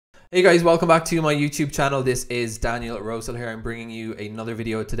Hey guys, welcome back to my YouTube channel. This is Daniel Rosehill here. I'm bringing you another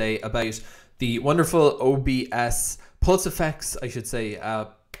video today about the wonderful OBS PulseEffects, I should say,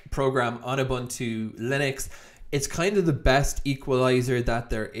 program on Ubuntu Linux. It's kind of the best equalizer that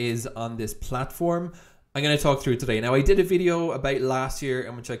there is on this platform. I'm going to talk through it today. Now, I did a video about last year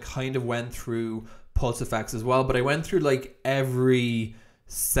in which I kind of went through PulseEffects as well, but I went through like every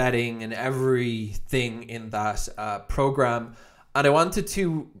setting and everything in that program. And I wanted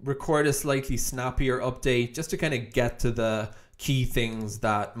to record a slightly snappier update just to kind of get to the key things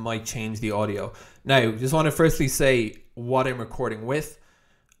that might change the audio. Now, just want to firstly say what I'm recording with.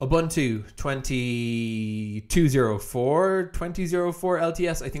 Ubuntu 2004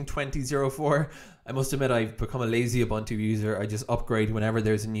 LTS, I think 2004. I must admit I've become a lazy Ubuntu user. I just upgrade whenever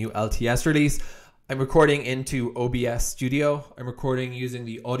there's a new LTS release. I'm recording into OBS Studio. I'm recording using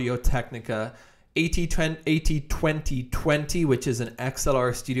the Audio-Technica AT2020, which is an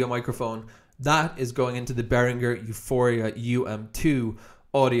XLR studio microphone that is going into the Behringer Euphoria UM2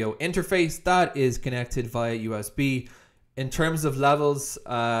 audio interface that is connected via USB. In terms of levels,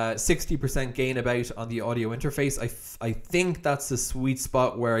 60% gain about on the audio interface. I think that's the sweet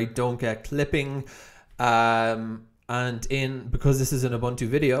spot where I don't get clipping. And because this is an Ubuntu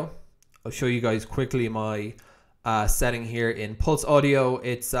video, I'll show you guys quickly my setting here in Pulse Audio.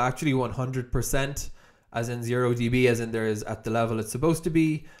 It's actually 100%, as in 0 dB, as in there is at the level it's supposed to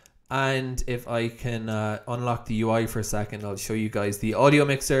be. And if I can unlock the UI for a second, I'll show you guys the audio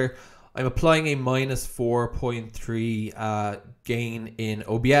mixer. I'm applying a -4.3 gain in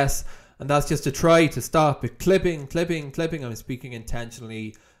OBS, and that's just to try to stop it clipping. I'm speaking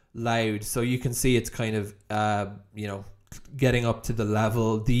intentionally loud, so you can see it's kind of getting up to the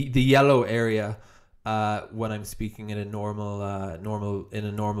level, the yellow area when I'm speaking in a normal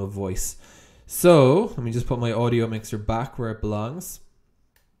voice. So let me just put my audio mixer back where it belongs.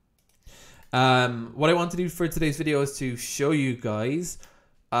 What I want to do for today's video is to show you guys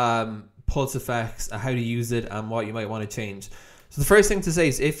PulseEffects, how to use it, and what you might want to change. So the first thing to say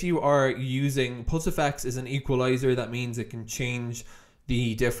is, if you are using PulseEffects is an equalizer, that means it can change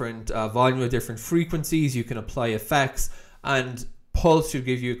the different volume of different frequencies. You can apply effects, and Pulse should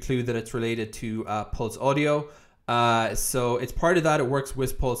give you a clue that it's related to Pulse Audio. So it's part of that. It works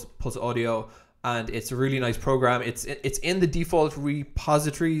with Pulse Audio, and it's a really nice program. It's in the default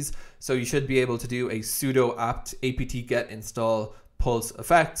repositories, so you should be able to do a sudo apt get install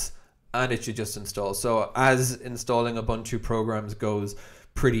PulseEffects, and it should just install. So as installing Ubuntu programs goes,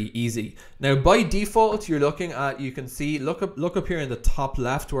 pretty easy. Now by default, you're looking at, you can see, look up here in the top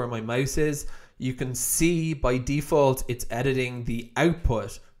left where my mouse is. You can see by default it's editing the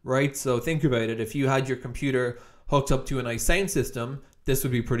output, right? So think about it. If you had your computer hooked up to a nice sound system, this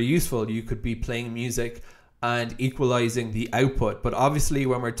would be pretty useful. You could be playing music and equalizing the output. But obviously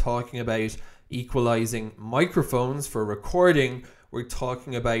when we're talking about equalizing microphones for recording, we're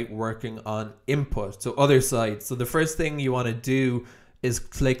talking about working on input, so other sides. So the first thing you want to do is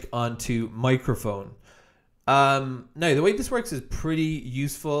click onto microphone. Now the way this works is pretty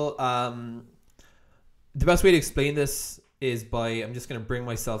useful. The best way to explain this is by, I'm just going to bring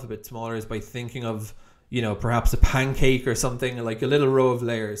myself a bit smaller, is by thinking of, perhaps a pancake or something, like a little row of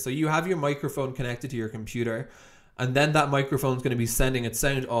layers. So you have your microphone connected to your computer, and then that microphone is going to be sending its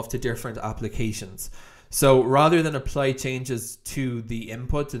sound off to different applications. So rather than apply changes to the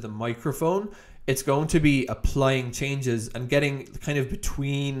input, to the microphone, it's going to be applying changes and getting kind of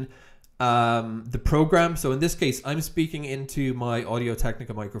between the program. So in this case, I'm speaking into my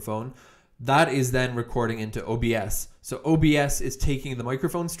Audio-Technica microphone. That is then recording into OBS. So OBS is taking the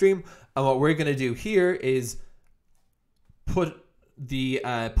microphone stream, and what we're going to do here is put the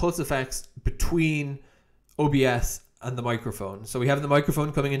PulseEffects between OBS and the microphone. So we have the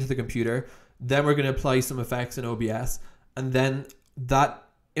microphone coming into the computer, then we're going to apply some effects in OBS, and then that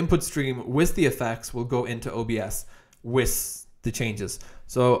input stream with the effects will go into OBS with the changes.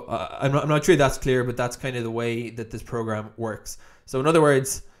 So I'm not sure that's clear, but that's kind of the way that this program works. So in other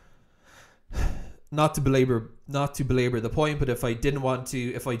words, not to belabor the point, but if I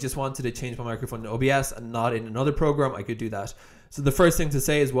just wanted to change my microphone to OBS and not in another program, I could do that. So the first thing to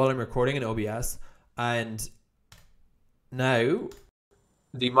say is, while I'm recording in OBS, and now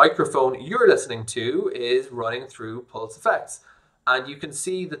the microphone you're listening to is running through PulseEffects, and you can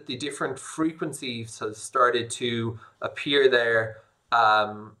see that the different frequencies have started to appear there.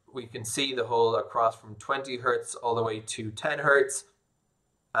 We can see the whole across from 20 Hertz all the way to 10 Hertz.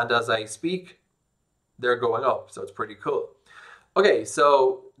 And as I speak, they're going up. So it's pretty cool. Okay,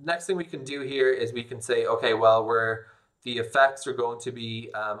 so next thing we can do here is we can say, okay, well, where the effects are going to be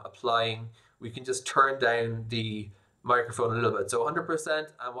applying, we can just turn down the microphone a little bit. So 100%,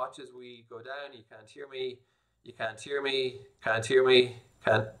 and watch as we go down. You can't hear me. You can't hear me. Can't hear me.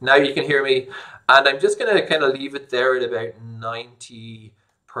 Now you can hear me. And I'm just going to kind of leave it there at about 90%.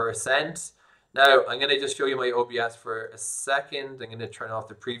 Now I'm going to just show you my OBS for a second. I'm going to turn off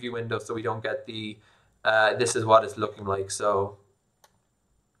the preview window so we don't get the, this is what it's looking like. So,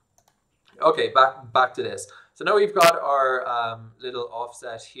 okay, back to this. So now we've got our little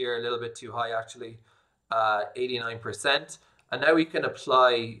offset here, a little bit too high actually, 89%. And now we can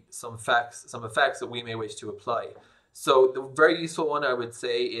apply some effects that we may wish to apply. So the very useful one I would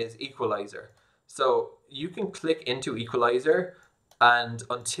say is equalizer. So you can click into equalizer, and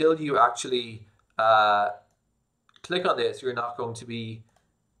until you actually click on this, you're not going to be,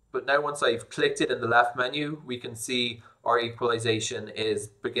 but now once I've clicked it in the left menu, we can see our equalization is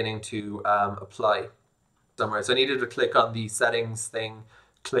beginning to apply somewhere. So I needed to click on the settings thing,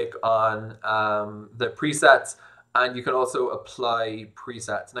 click on the presets, and you can also apply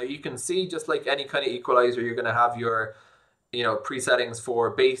presets. Now you can see, just like any kind of equalizer, you're going to have your, you know, presettings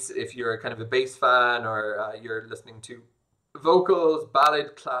for bass if you're kind of a bass fan, or you're listening to vocals,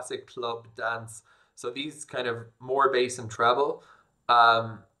 ballad, classic, club, dance. So these kind of more bass and treble.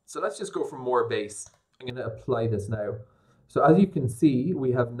 So let's just go for more bass. I'm going to apply this now. So as you can see,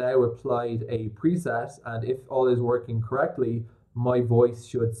 we have now applied a preset, and if all is working correctly, my voice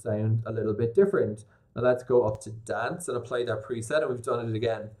should sound a little bit different. Now let's go up to dance and apply that preset, and we've done it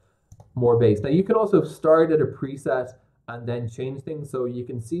again. More bass. Now you can also start at a preset and then change things. So you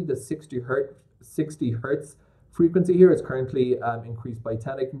can see the 60 hertz frequency here is currently increased by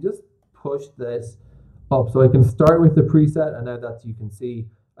 10. I can just push this up. So I can start with the preset, and now that you can see,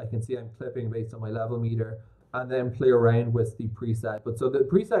 I can see I'm clipping based on my level meter, and then play around with the preset. But so the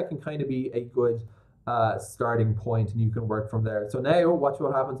preset can kind of be a good starting point, and you can work from there. So now watch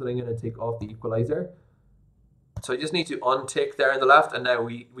what happens when I'm going to take off the equalizer. So I just need to untick there on the left, and now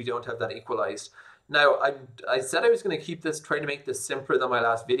we don't have that equalized. Now I said I was going to keep this, trying to make this simpler than my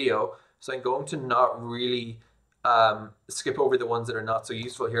last video, so I'm going to not really skip over the ones that are not so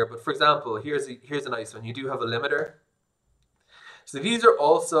useful here. But for example, here's a nice one. You do have a limiter. So these are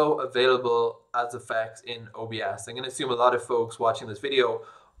also available as effects in OBS. I'm going to assume a lot of folks watching this video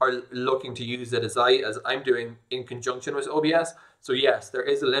are looking to use it as I'm doing in conjunction with OBS. So yes, there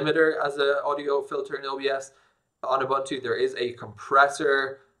is a limiter as an audio filter in OBS. On Ubuntu, there is a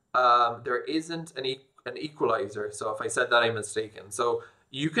compressor. There isn't an equalizer. So if I said that, I'm mistaken. So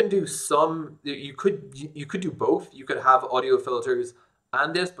you can do some. You could do both. You could have audio filters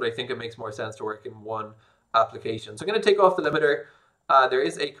and this, but I think it makes more sense to work in one application. So I'm going to take off the limiter. There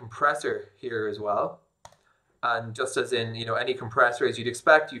is a compressor here as well. And just as in, you know, any compressor as you'd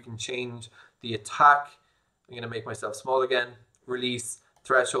expect, you can change the attack. I'm going to make myself small again. Release,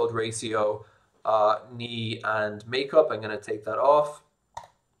 threshold, ratio, knee, and makeup. I'm going to take that off.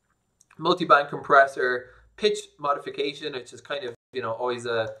 Multiband compressor, pitch modification, which is kind of, you know, always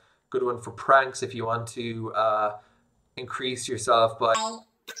a good one for pranks if you want to increase yourself by.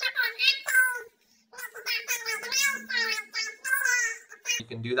 You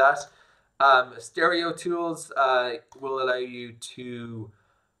can do that. Stereo tools will allow you to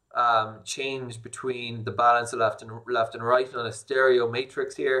change between the balance of left and right on a stereo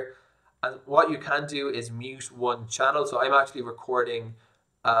matrix here. And what you can do is mute one channel. So I'm actually recording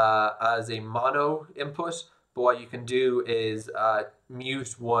as a mono input, but what you can do is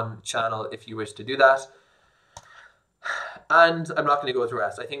mute one channel if you wish to do that. And I'm not going to go through the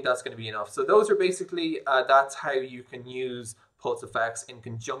rest. I think that's going to be enough. So those are basically, that's how you can use PulseEffects in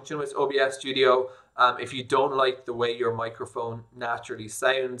conjunction with OBS Studio. If you don't like the way your microphone naturally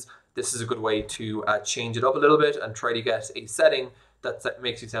sounds, this is a good way to change it up a little bit and try to get a setting that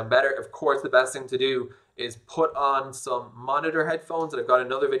makes you sound better. Of course, the best thing to do is put on some monitor headphones, and I've got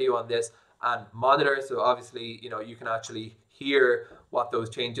another video on this, and monitor, so obviously, you know, you can actually hear what those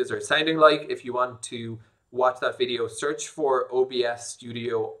changes are sounding like. If you want to watch that video, search for OBS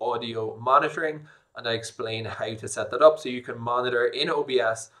Studio audio monitoring, and I explain how to set that up so you can monitor in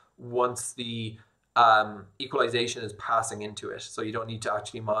OBS once the equalization is passing into it. So you don't need to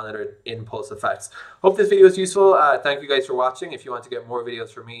actually monitor it in PulseEffects. Hope this video is useful. Thank you guys for watching. If you want to get more videos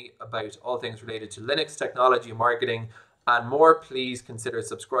from me about all things related to Linux, technology, marketing, and more, please consider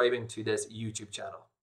subscribing to this YouTube channel.